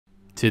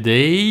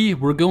Today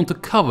we're going to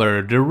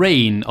cover the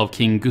reign of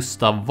King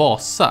Gustav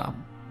Vasa.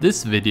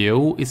 This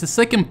video is the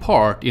second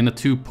part in a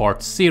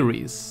two-part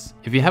series.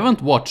 If you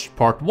haven't watched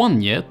part 1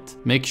 yet,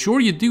 make sure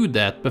you do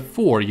that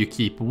before you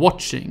keep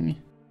watching.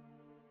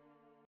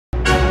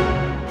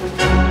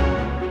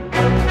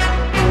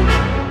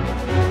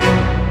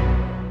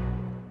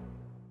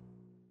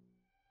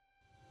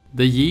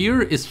 The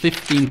year is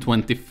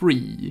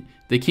 1523,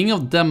 the King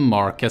of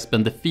Denmark has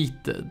been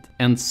defeated,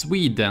 and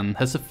Sweden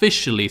has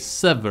officially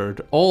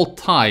severed all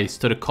ties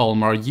to the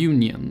Kalmar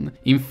Union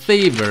in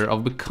favor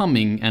of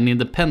becoming an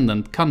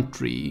independent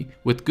country,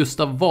 with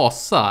Gustav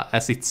Vasa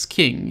as its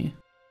king.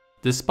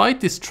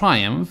 Despite this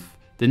triumph,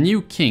 the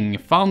new king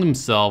found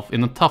himself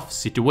in a tough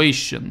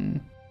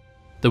situation.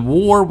 The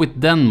war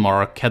with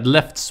Denmark had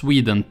left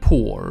Sweden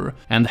poor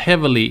and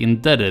heavily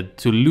indebted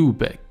to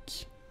Lubeck.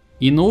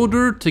 In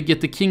order to get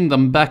the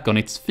kingdom back on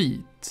its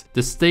feet,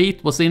 the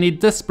state was in a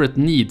desperate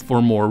need for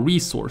more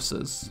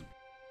resources.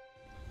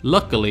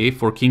 Luckily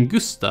for King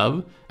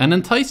Gustav, an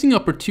enticing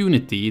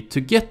opportunity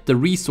to get the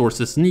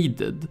resources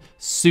needed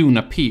soon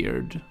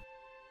appeared.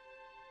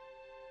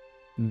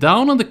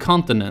 Down on the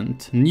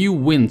continent, new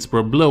winds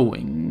were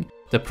blowing.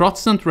 The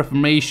Protestant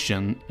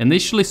Reformation,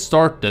 initially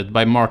started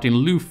by Martin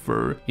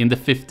Luther in the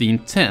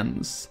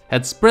 1510s,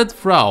 had spread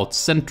throughout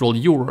Central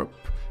Europe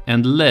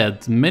and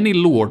led many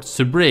lords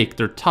to break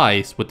their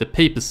ties with the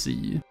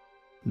papacy.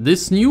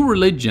 This new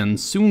religion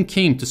soon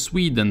came to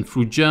Sweden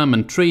through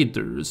German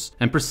traders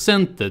and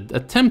presented a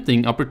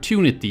tempting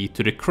opportunity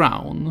to the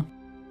crown.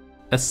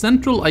 A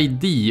central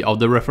idea of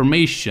the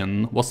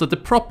Reformation was that the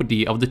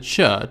property of the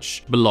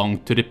church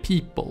belonged to the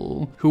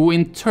people, who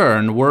in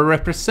turn were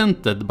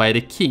represented by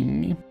the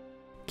king.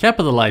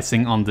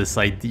 Capitalizing on this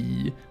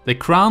idea, the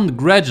crown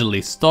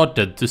gradually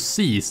started to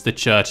seize the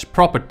church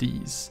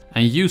properties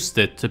and used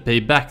it to pay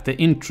back the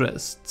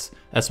interests,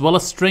 as well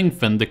as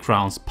strengthen the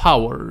crown's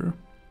power.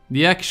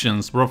 The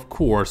actions were of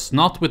course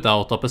not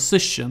without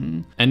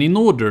opposition, and in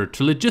order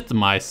to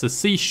legitimize the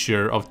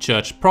seizure of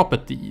church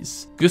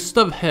properties,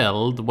 Gustav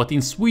held what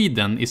in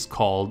Sweden is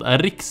called a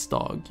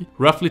riksdag,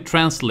 roughly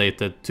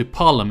translated to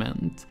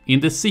parliament, in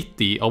the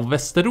city of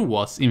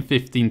Västerås in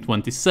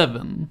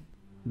 1527.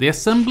 The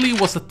assembly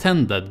was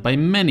attended by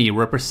many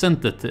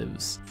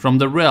representatives from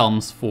the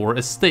realm's 4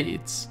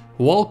 estates,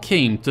 who all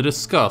came to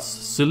discuss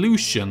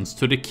solutions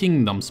to the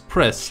kingdom's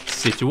pressed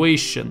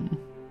situation.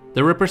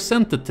 The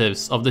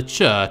representatives of the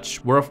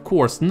church were of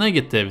course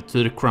negative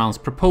to the crown's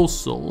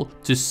proposal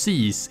to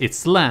seize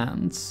its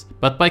lands,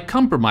 but by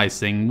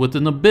compromising with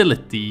the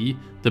nobility,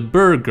 the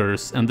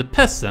burghers and the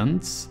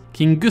peasants,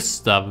 King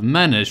Gustav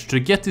managed to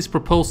get his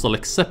proposal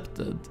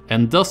accepted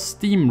and thus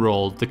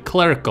steamrolled the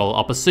clerical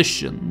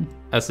opposition.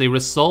 As a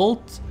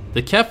result,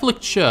 the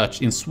Catholic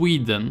Church in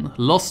Sweden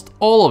lost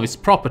all of its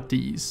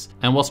properties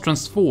and was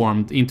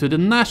transformed into the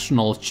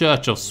National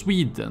Church of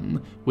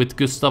Sweden, with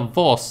Gustav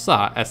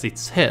Vasa as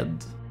its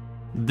head.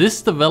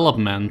 This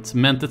development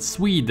meant that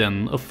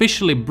Sweden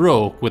officially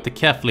broke with the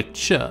Catholic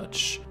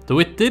Church, though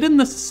it didn't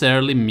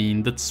necessarily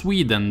mean that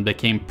Sweden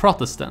became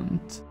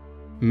Protestant.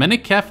 Many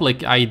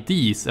Catholic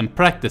ideas and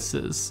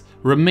practices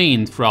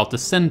remained throughout the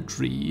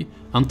century,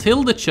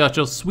 until the Church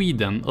of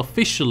Sweden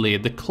officially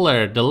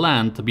declared the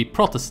land to be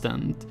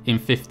Protestant in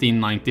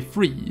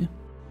 1593.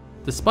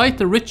 Despite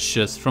the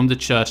riches from the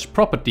church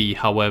property,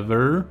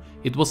 however,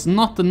 it was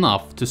not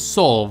enough to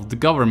solve the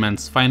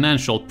government's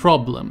financial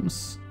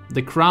problems.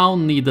 The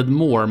crown needed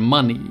more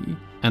money,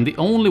 and the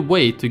only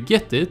way to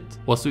get it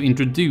was to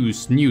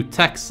introduce new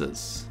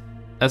taxes.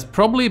 As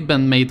probably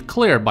been made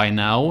clear by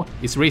now,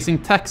 is raising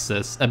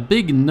taxes a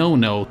big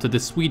no-no to the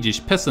Swedish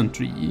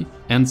peasantry,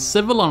 and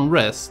civil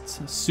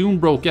unrest soon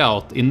broke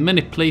out in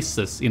many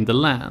places in the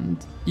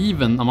land,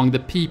 even among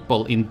the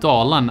people in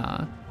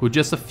Dalarna, who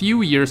just a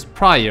few years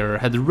prior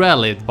had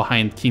rallied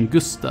behind King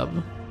Gustav.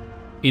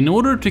 In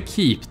order to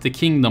keep the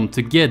kingdom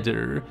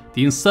together,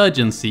 the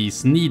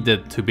insurgencies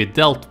needed to be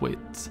dealt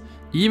with,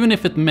 even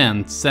if it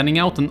meant sending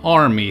out an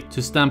army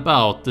to stamp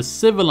out the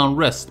civil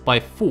unrest by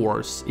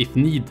force if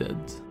needed.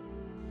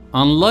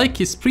 Unlike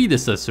his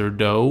predecessor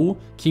though,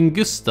 King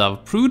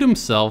Gustav proved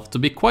himself to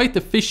be quite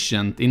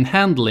efficient in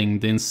handling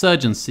the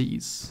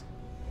insurgencies.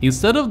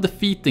 Instead of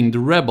defeating the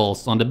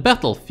rebels on the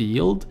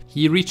battlefield,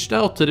 he reached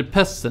out to the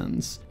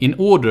peasants in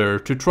order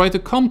to try to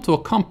come to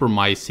a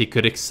compromise he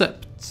could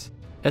accept.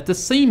 At the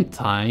same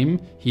time,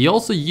 he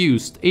also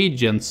used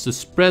agents to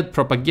spread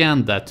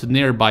propaganda to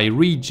nearby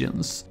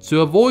regions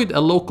to avoid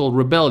a local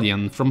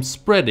rebellion from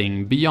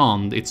spreading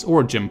beyond its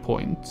origin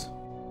point.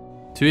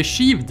 To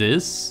achieve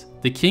this,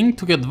 the king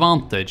took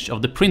advantage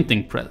of the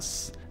printing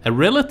press, a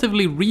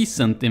relatively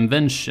recent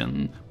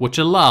invention which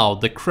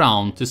allowed the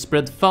crown to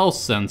spread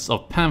thousands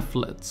of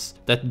pamphlets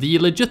that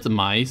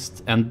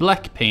delegitimized and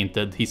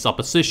black-painted his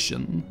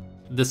opposition.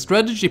 The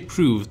strategy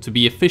proved to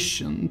be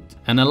efficient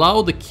and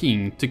allowed the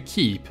king to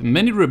keep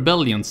many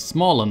rebellions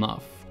small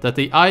enough that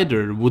they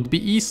either would be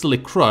easily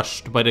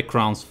crushed by the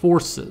crown's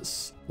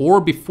forces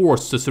or be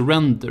forced to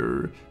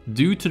surrender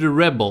due to the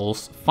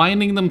rebels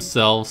finding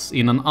themselves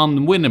in an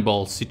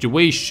unwinnable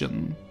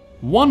situation.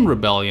 One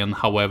rebellion,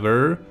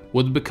 however,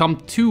 would become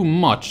too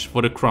much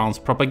for the crown's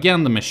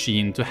propaganda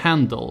machine to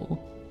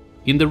handle.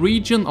 In the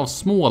region of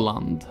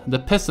Småland, the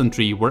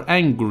peasantry were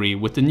angry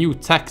with the new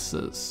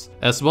taxes,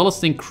 as well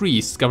as the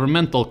increased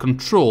governmental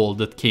control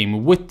that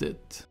came with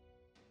it.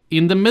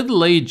 In the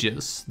Middle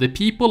Ages, the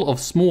people of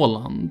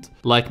Småland,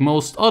 like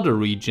most other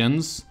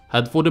regions,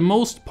 had for the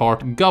most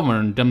part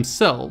governed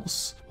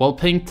themselves, while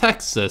paying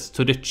taxes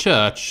to the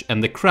church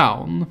and the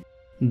crown.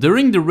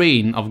 During the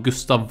reign of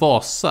Gustav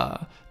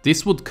Vasa,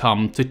 this would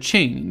come to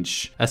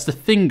change, as the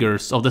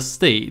fingers of the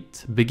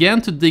state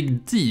began to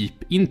dig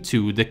deep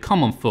into the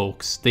common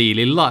folk's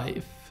daily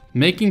life,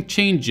 making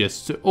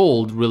changes to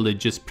old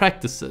religious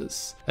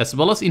practices, as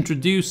well as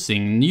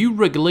introducing new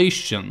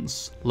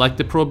regulations like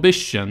the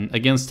prohibition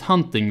against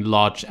hunting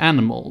large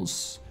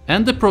animals,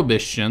 and the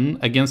prohibition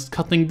against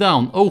cutting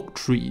down oak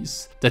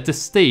trees that the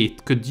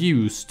state could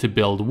use to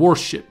build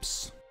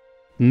warships.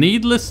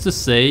 Needless to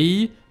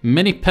say,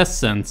 many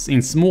peasants in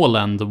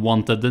Småland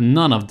wanted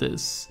none of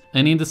this,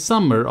 and in the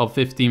summer of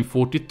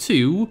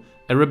 1542,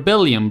 a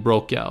rebellion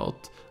broke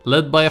out,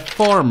 led by a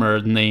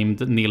farmer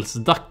named Nils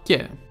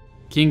Dacke.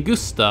 King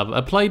Gustav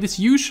applied his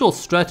usual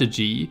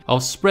strategy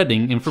of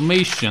spreading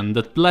information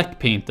that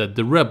black-painted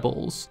the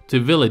rebels to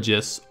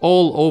villages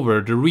all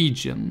over the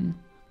region.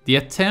 The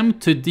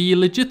attempt to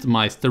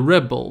delegitimize the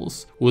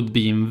rebels would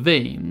be in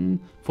vain,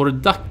 for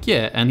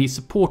Dacke and his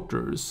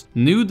supporters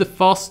knew the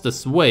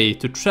fastest way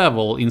to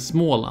travel in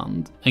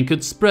Småland and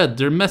could spread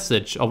their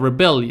message of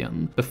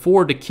rebellion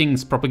before the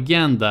king's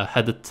propaganda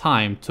had the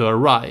time to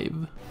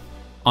arrive.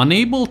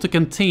 Unable to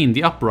contain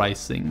the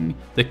uprising,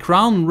 the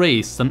crown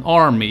raised an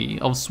army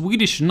of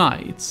Swedish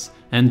knights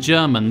and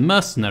German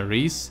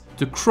mercenaries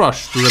to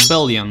crush the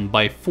rebellion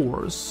by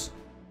force.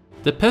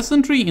 The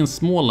peasantry in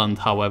Småland,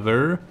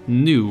 however,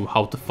 knew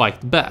how to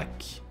fight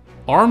back.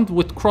 Armed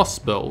with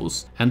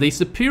crossbows and a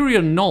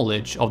superior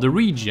knowledge of the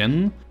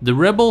region, the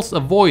rebels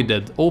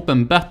avoided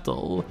open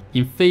battle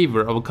in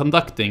favor of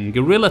conducting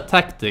guerrilla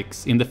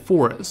tactics in the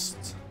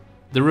forest.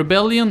 The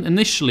rebellion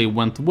initially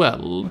went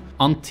well,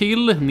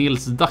 until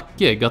Nils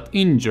Dacke got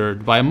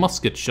injured by a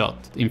musket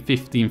shot in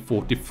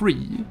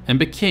 1543 and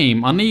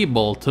became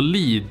unable to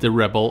lead the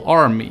rebel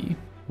army.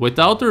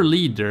 Without their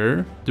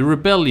leader, the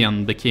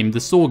rebellion became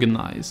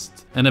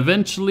disorganized and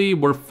eventually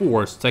were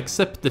forced to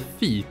accept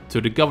defeat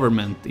to the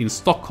government in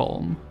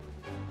Stockholm.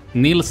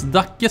 Nils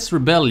Dacke's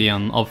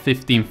rebellion of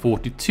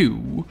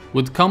 1542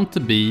 would come to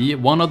be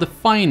one of the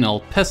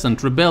final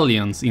peasant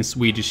rebellions in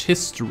Swedish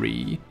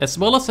history, as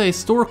well as a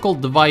historical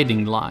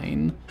dividing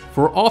line,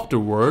 for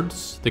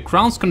afterwards the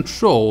crown's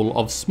control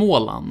of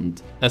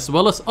Småland, as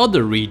well as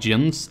other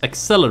regions,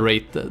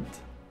 accelerated.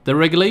 The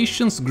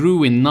regulations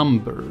grew in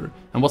number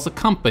and was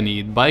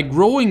accompanied by a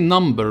growing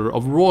number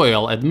of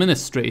royal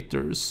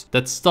administrators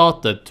that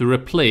started to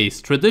replace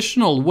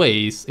traditional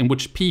ways in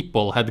which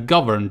people had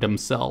governed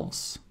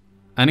themselves.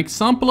 An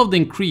example of the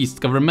increased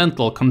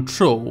governmental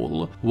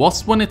control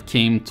was when it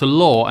came to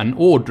law and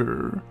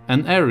order,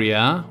 an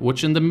area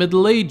which in the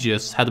Middle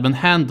Ages had been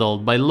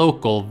handled by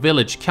local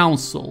village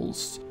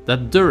councils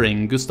that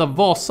during Gustav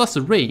Vasa's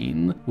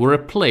reign were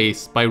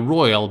replaced by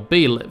royal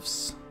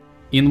bailiffs.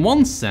 In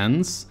one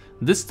sense,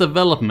 this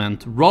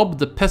development robbed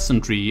the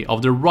peasantry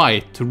of the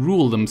right to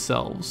rule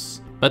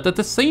themselves, but at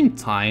the same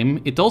time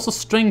it also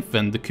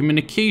strengthened the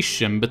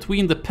communication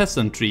between the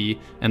peasantry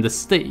and the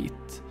state,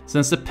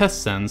 since the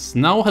peasants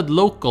now had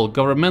local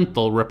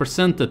governmental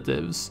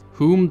representatives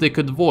whom they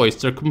could voice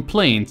their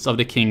complaints of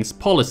the king's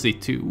policy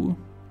to.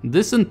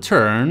 This in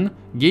turn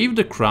gave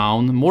the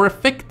crown more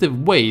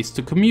effective ways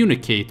to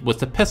communicate with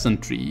the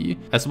peasantry,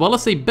 as well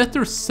as a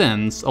better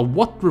sense of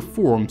what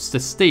reforms the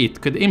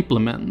state could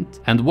implement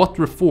and what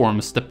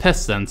reforms the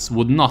peasants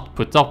would not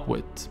put up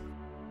with.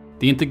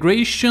 The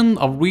integration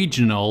of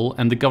regional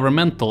and the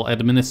governmental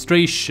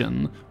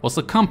administration was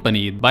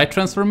accompanied by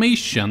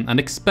transformation and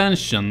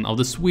expansion of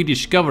the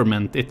Swedish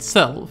government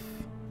itself.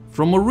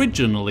 From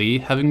originally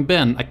having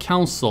been a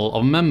council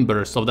of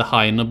members of the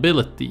high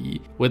nobility,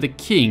 with the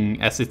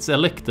king as its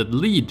elected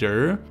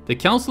leader, the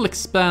council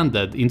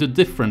expanded into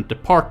different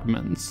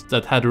departments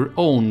that had their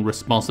own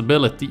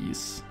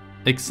responsibilities.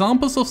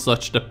 Examples of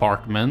such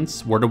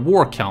departments were the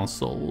War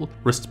Council,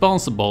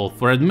 responsible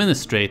for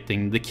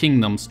administrating the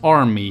kingdom's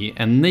army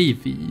and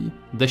navy,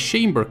 the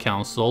Chamber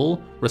Council,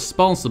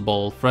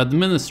 responsible for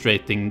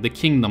administrating the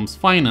kingdom's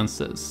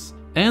finances,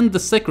 and the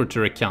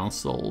Secretary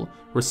Council,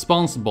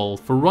 responsible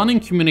for running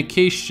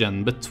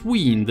communication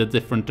between the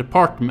different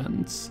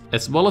departments,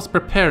 as well as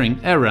preparing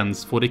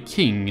errands for the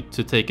king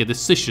to take a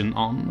decision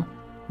on.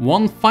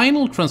 One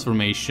final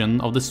transformation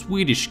of the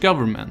Swedish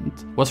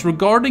government was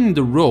regarding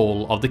the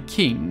role of the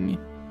king.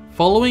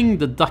 Following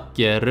the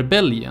Dacke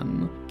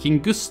rebellion, King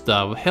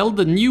Gustav held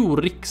a new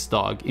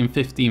riksdag in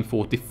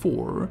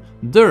 1544,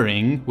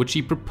 during which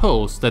he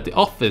proposed that the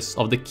office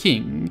of the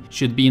king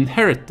should be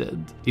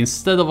inherited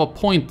instead of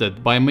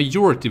appointed by a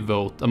majority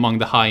vote among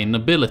the high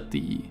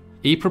nobility,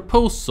 a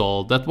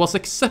proposal that was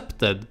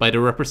accepted by the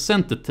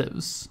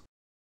representatives.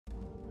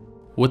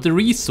 With the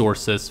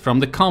resources from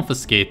the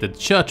confiscated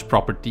church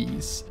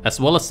properties, as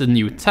well as the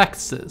new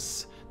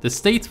taxes, the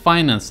state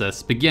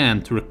finances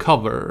began to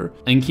recover,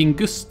 and King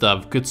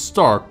Gustav could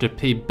start to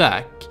pay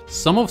back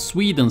some of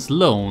Sweden's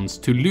loans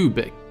to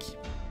Lübeck.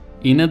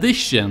 In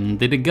addition,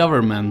 did the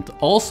government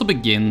also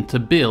begin to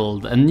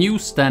build a new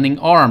standing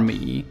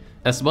army,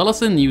 as well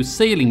as a new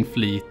sailing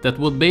fleet that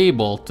would be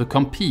able to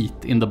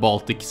compete in the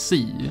Baltic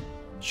Sea.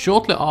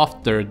 Shortly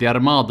after the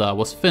Armada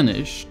was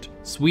finished,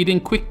 Sweden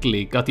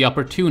quickly got the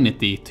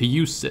opportunity to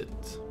use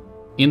it.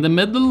 In the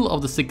middle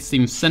of the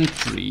 16th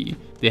century,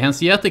 the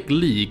Hanseatic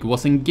League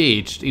was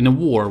engaged in a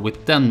war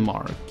with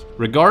Denmark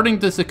regarding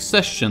the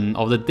succession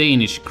of the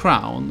Danish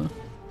crown.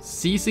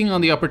 Seizing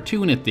on the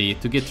opportunity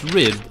to get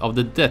rid of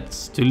the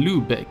debts to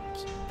Lübeck,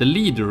 the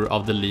leader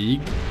of the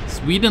league,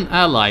 Sweden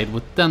allied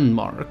with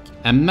Denmark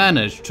and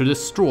managed to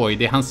destroy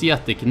the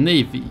Hanseatic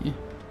navy.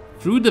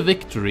 Through the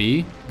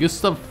victory,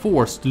 Gustav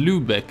forced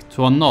Lübeck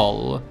to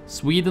annul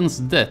Sweden's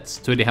debts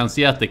to the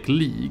Hanseatic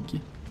League.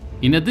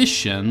 In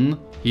addition,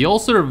 he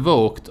also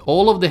revoked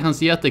all of the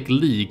Hanseatic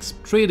League's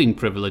trading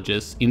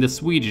privileges in the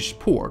Swedish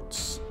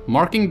ports,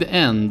 marking the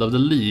end of the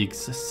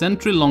League's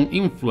century-long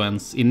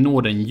influence in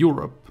Northern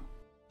Europe.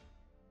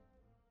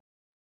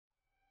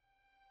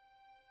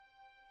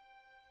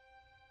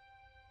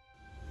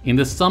 In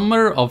the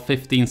summer of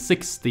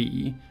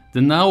 1560,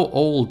 the now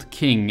old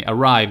king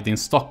arrived in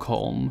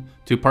Stockholm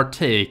to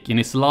partake in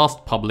his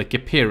last public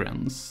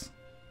appearance.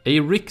 A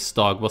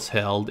riksdag was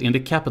held in the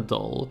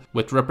capital,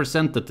 with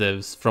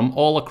representatives from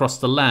all across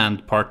the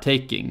land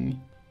partaking.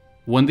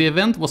 When the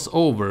event was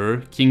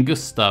over, King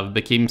Gustav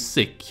became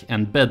sick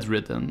and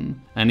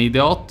bedridden, and in the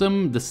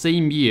autumn the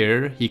same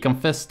year he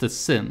confessed his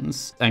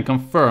sins and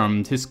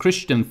confirmed his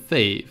Christian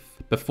faith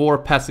before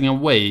passing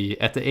away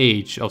at the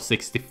age of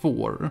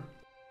 64.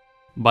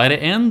 By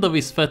the end of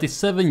his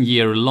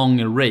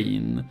 37-year-long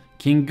reign,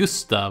 King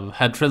Gustav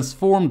had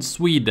transformed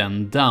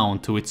Sweden down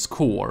to its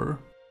core.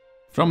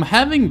 From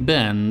having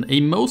been a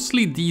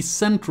mostly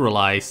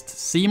decentralized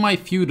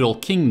semi-feudal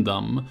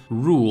kingdom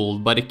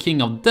ruled by the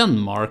King of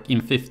Denmark in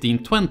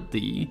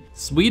 1520,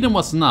 Sweden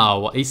was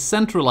now a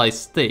centralized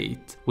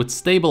state with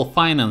stable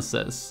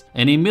finances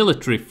and a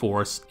military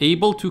force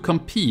able to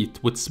compete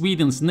with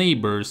Sweden's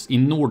neighbors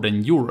in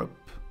Northern Europe.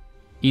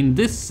 In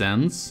this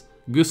sense,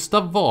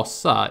 Gustav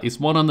Vasa is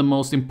one of the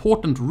most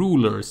important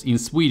rulers in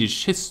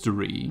Swedish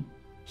history.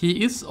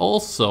 He is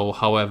also,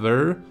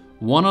 however,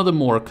 one of the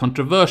more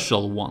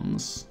controversial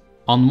ones.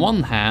 On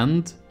one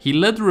hand, he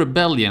led a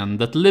rebellion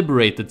that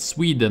liberated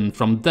Sweden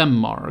from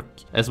Denmark,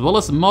 as well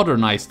as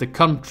modernized the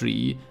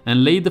country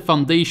and laid the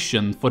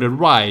foundation for the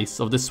rise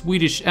of the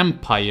Swedish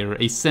Empire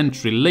a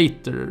century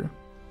later.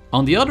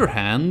 On the other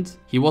hand,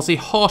 he was a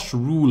harsh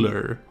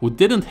ruler who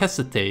didn't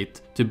hesitate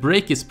to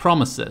break his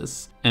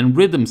promises and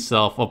rid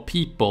himself of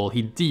people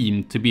he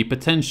deemed to be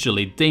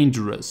potentially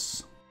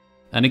dangerous.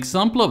 An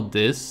example of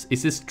this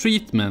is his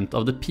treatment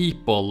of the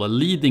people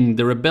leading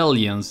the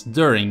rebellions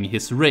during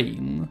his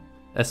reign.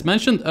 As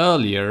mentioned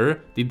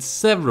earlier, did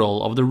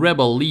several of the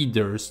rebel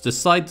leaders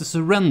decide to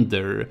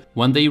surrender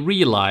when they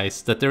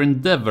realized that their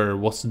endeavor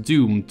was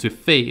doomed to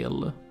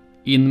fail.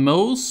 In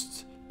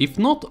most, if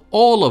not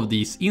all of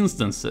these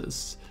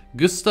instances,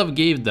 Gustav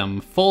gave them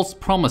false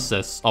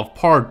promises of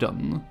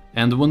pardon,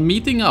 and when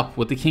meeting up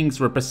with the king's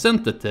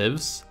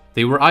representatives,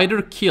 they were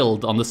either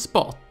killed on the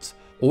spot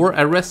or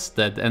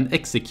arrested and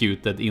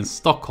executed in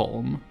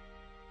Stockholm.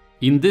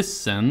 In this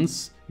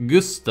sense,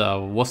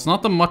 Gustav was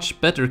not a much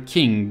better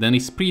king than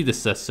his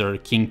predecessor,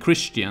 King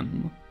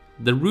Christian.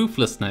 The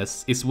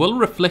ruthlessness is well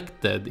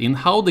reflected in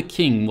how the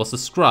king was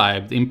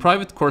described in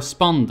private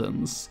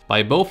correspondence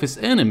by both his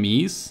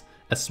enemies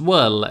as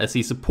well as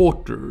his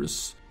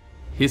supporters.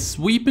 His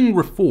sweeping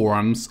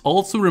reforms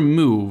also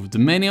removed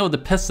many of the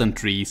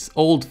peasantry's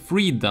old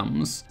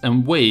freedoms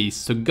and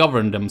ways to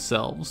govern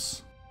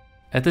themselves.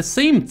 At the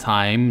same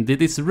time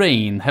did his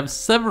reign have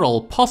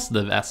several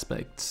positive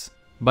aspects.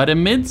 By the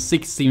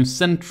mid-16th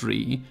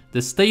century,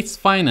 the state's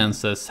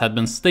finances had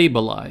been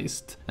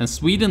stabilized, and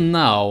Sweden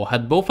now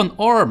had both an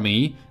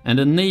army and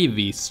a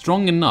navy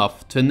strong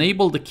enough to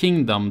enable the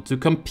kingdom to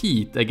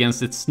compete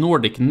against its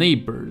Nordic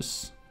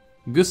neighbors.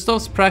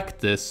 Gustav's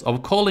practice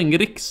of calling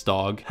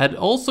riksdag had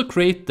also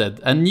created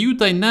a new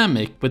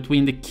dynamic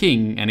between the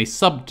king and his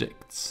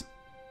subjects.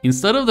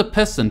 Instead of the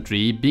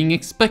peasantry being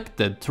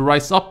expected to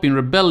rise up in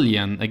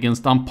rebellion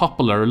against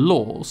unpopular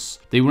laws,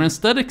 they were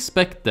instead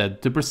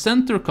expected to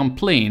present their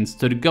complaints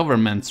to the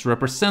government's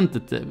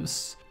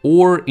representatives,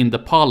 or in the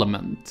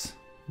parliament.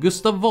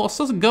 Gustav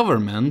Vasa's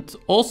government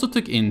also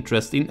took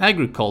interest in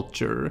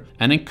agriculture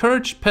and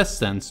encouraged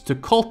peasants to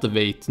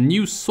cultivate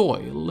new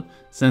soil,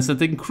 since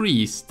it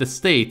increased the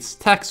state's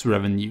tax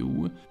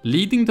revenue,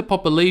 leading the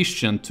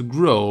population to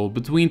grow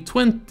between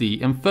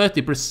 20 and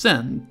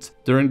 30%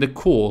 during the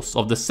course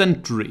of the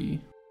century.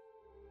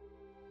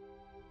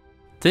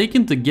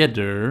 Taken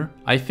together,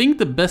 I think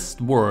the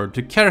best word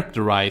to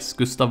characterize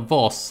Gustav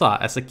Vasa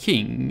as a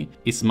king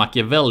is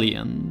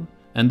Machiavellian.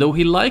 And though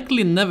he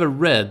likely never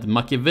read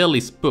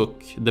Machiavelli's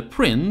book The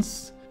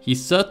Prince, he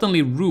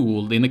certainly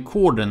ruled in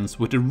accordance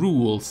with the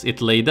rules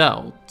it laid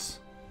out.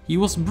 He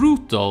was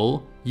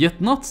brutal, yet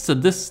not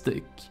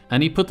sadistic,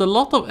 and he put a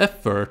lot of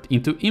effort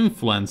into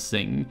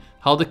influencing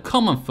how the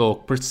common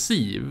folk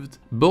perceived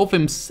both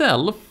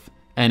himself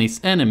and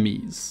his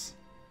enemies.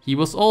 He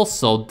was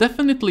also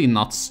definitely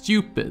not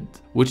stupid,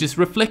 which is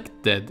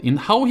reflected in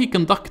how he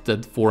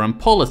conducted foreign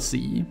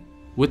policy.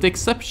 With the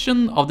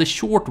exception of the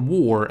short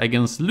war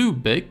against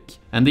Lubeck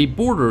and a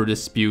border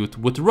dispute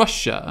with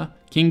Russia,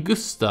 King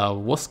Gustav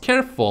was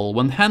careful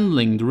when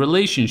handling the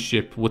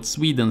relationship with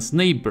Sweden's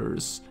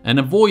neighbors and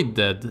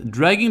avoided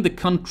dragging the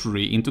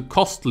country into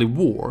costly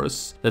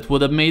wars that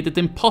would have made it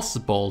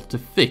impossible to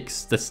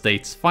fix the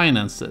state's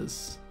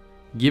finances.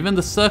 Given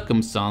the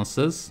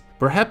circumstances,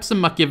 perhaps a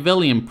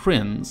Machiavellian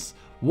prince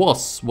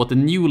was what the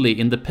newly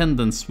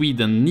independent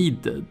Sweden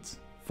needed.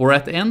 For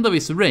at the end of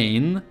his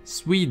reign,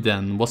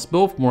 Sweden was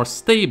both more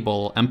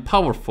stable and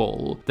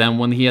powerful than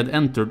when he had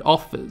entered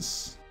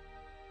office.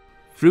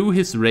 Through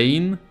his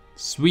reign,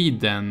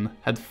 Sweden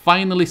had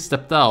finally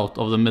stepped out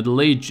of the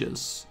Middle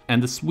Ages,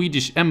 and the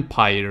Swedish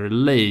Empire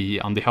lay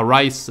on the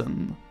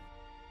horizon.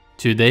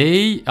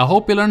 Today, I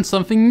hope you learned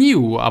something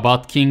new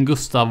about King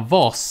Gustav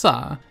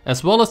Vasa,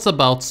 as well as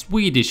about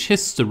Swedish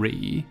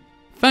history.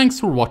 Thanks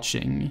for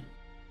watching.